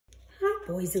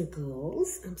Boys and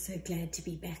girls, I'm so glad to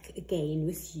be back again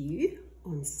with you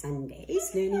on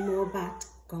Sundays, learning more about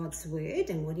God's Word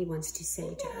and what He wants to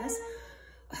say to us.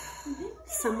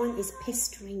 Someone is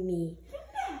pestering me.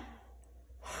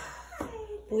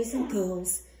 Boys and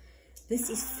girls, this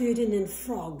is Ferdinand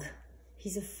Frog.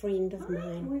 He's a friend of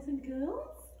mine. Boys and girls?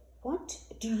 What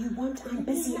do you want? I'm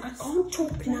busy. I can't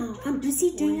talk now. I'm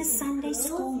busy doing a Sunday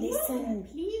school lesson.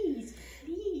 Please.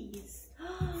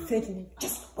 Ferdinand,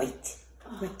 just wait.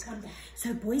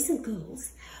 So, boys and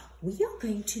girls, we are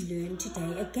going to learn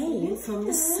today again from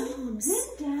the Psalms.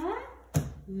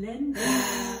 Linda.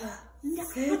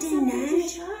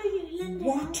 Ferdinand,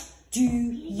 what do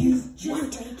you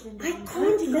want? I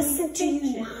can't listen to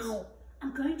you now.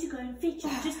 I'm going to go and fetch you.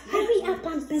 Just hurry up,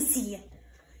 I'm busy.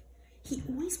 He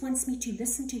always wants me to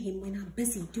listen to him when I'm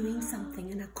busy doing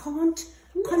something and I can't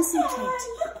concentrate.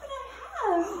 Look what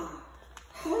I have.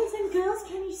 Boys and girls,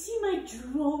 can you see my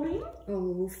drawing?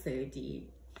 Oh, Ferdy.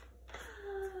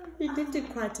 He did do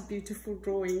quite a beautiful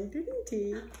drawing, didn't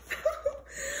he?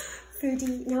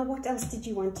 Ferdy, now what else did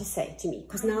you want to say to me?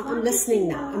 Because now I'm listening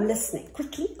now. I'm listening.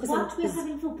 Quickly. What we're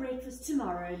having for breakfast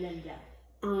tomorrow, Linda?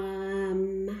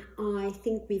 I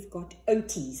think we've got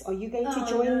oaties. Are you going to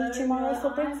join me tomorrow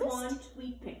for breakfast? I want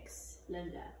wheat picks,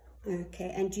 Linda.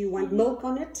 Okay, and do you want milk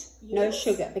on it? Yes. No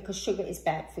sugar, because sugar is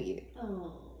bad for you.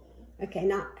 Oh. Okay,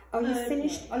 now are you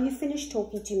finished? Are you finished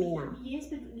talking to me now? Yes,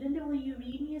 but Linda, will you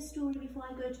read me a story before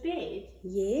I go to bed?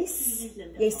 Yes. Please,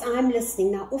 Linda. Yes, I'm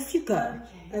listening. Now off you go.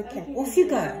 Okay, off you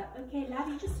go. Okay, love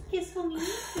you. Just a kiss for me.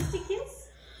 Just a kiss.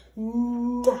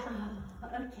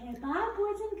 Okay, bye,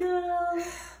 boys and girls.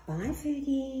 Bye,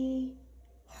 Ferdy.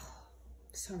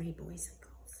 Sorry, boys and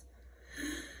girls.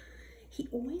 He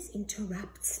always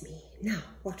interrupts me. Now,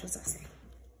 what was I saying?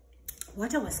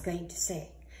 What I was going to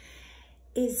say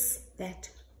is that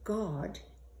God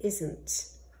isn't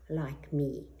like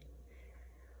me.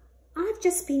 I've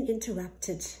just been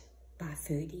interrupted by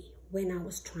Ferdy when I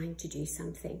was trying to do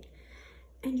something.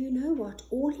 And you know what?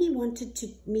 All he wanted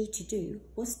me to do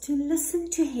was to listen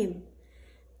to him.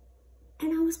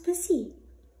 And I was busy.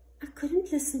 I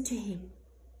couldn't listen to him.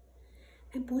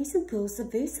 And boys and girls, the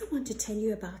verse I want to tell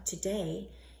you about today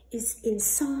is in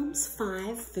Psalms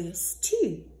 5 verse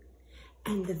 2.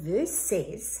 And the verse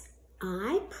says,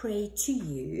 I pray to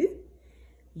you,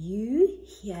 you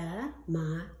hear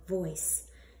my voice.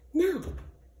 Now,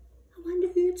 I wonder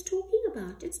who it's talking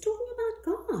about. It's talking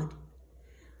about God.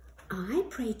 I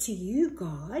pray to you,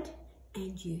 God,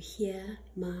 and you hear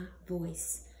my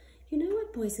voice. You know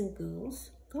what, boys and girls?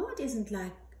 God isn't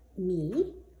like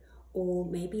me, or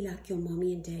maybe like your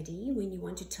mommy and daddy when you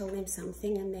want to tell them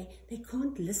something and they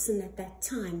can't listen at that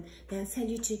time. They'll tell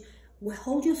you to, well,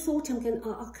 hold your thought,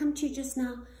 I'll come to you just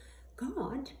now.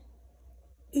 God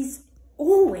is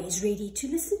always ready to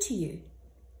listen to you.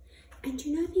 And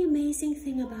you know the amazing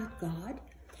thing about God?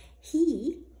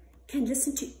 He can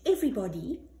listen to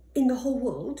everybody in the whole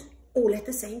world all at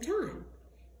the same time.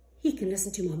 He can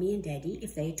listen to mommy and daddy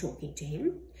if they're talking to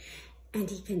him. And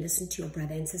he can listen to your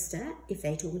brother and sister if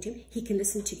they're talking to him. He can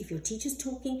listen to if your teacher's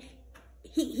talking.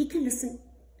 He can listen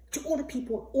to all the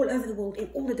people all over the world in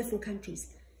all the different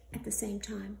countries at the same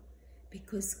time.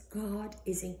 Because God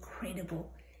is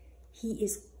incredible. He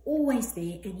is always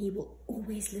there and he will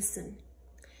always listen.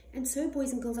 And so,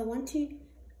 boys and girls, I want to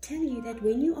tell you that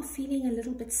when you are feeling a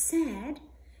little bit sad,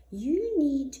 you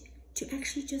need to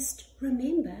actually just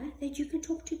remember that you can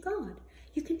talk to God.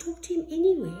 You can talk to him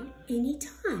anywhere,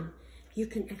 anytime. You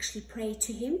can actually pray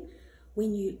to him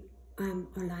when you are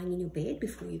lying in your bed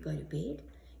before you go to bed.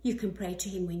 You can pray to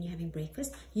him when you're having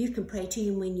breakfast. You can pray to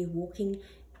him when you're walking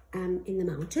in the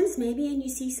mountains maybe and you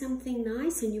see something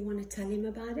nice and you want to tell him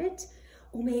about it.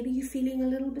 Or maybe you're feeling a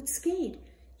little bit scared.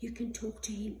 You can talk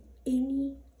to him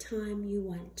any time you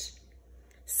want.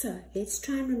 So let's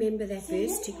try and remember that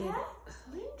verse together.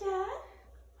 Linda,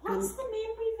 what's the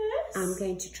memory verse? I'm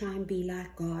going to try and be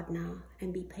like God now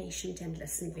and be patient and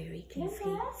listen very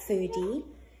carefully. Linda, 30.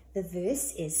 The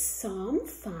verse is Psalm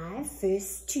 5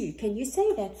 verse 2. Can you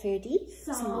say that, Ferdy?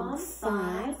 Psalm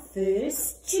 5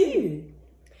 verse 2.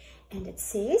 And it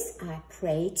says, I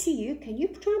pray to you. Can you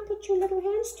try and put your little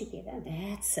hands together?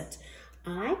 That's it.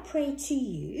 I pray to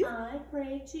you. I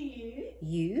pray to you.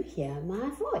 You hear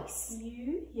my voice.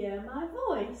 You hear my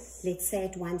voice. Let's say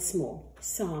it once more.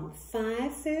 Psalm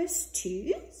 5 verse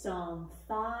 2. Psalm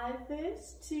 5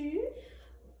 verse 2.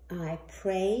 I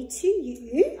pray to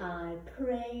you. I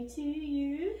pray to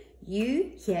you.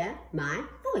 You hear my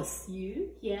voice. You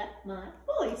hear my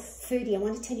voice. Ferdy, I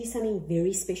want to tell you something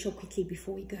very special quickly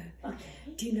before we go. Okay.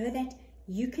 Do you know that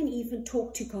you can even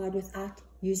talk to God without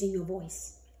using your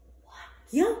voice? What?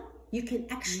 Yeah, You can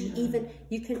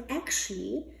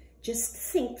actually just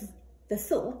think the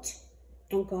thought,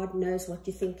 and God knows what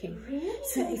you're thinking. Really?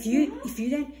 So if you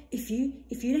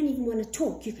don't even want to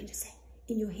talk, you can just say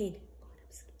in your head, God,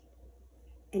 I'm scared.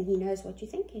 And He knows what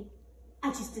you're thinking. I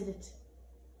just did it.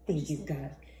 There you go.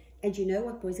 And you know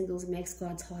what, boys and girls, it makes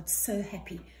God's heart so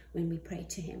happy when we pray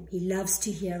to Him. He loves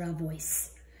to hear our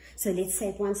voice. So let's say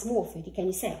it once more, Freddie. Can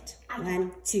you say it?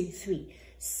 1, 2, 3.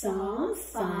 Psalm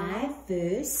 5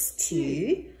 verse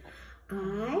 2.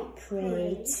 I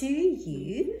pray to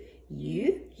you,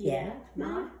 you hear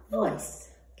my voice.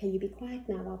 Can you be quiet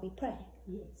now while we pray?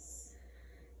 Yes.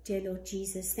 Dear Lord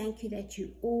Jesus, thank you that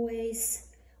you always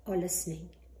are listening,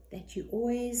 that you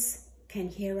always can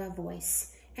hear our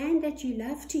voice, and that you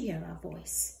love to hear our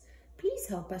voice. Please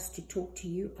help us to talk to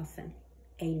you often.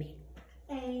 Amen.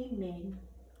 Amen.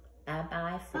 Bye-bye,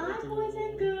 Bye, Freddie. boys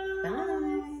and girls.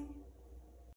 Bye.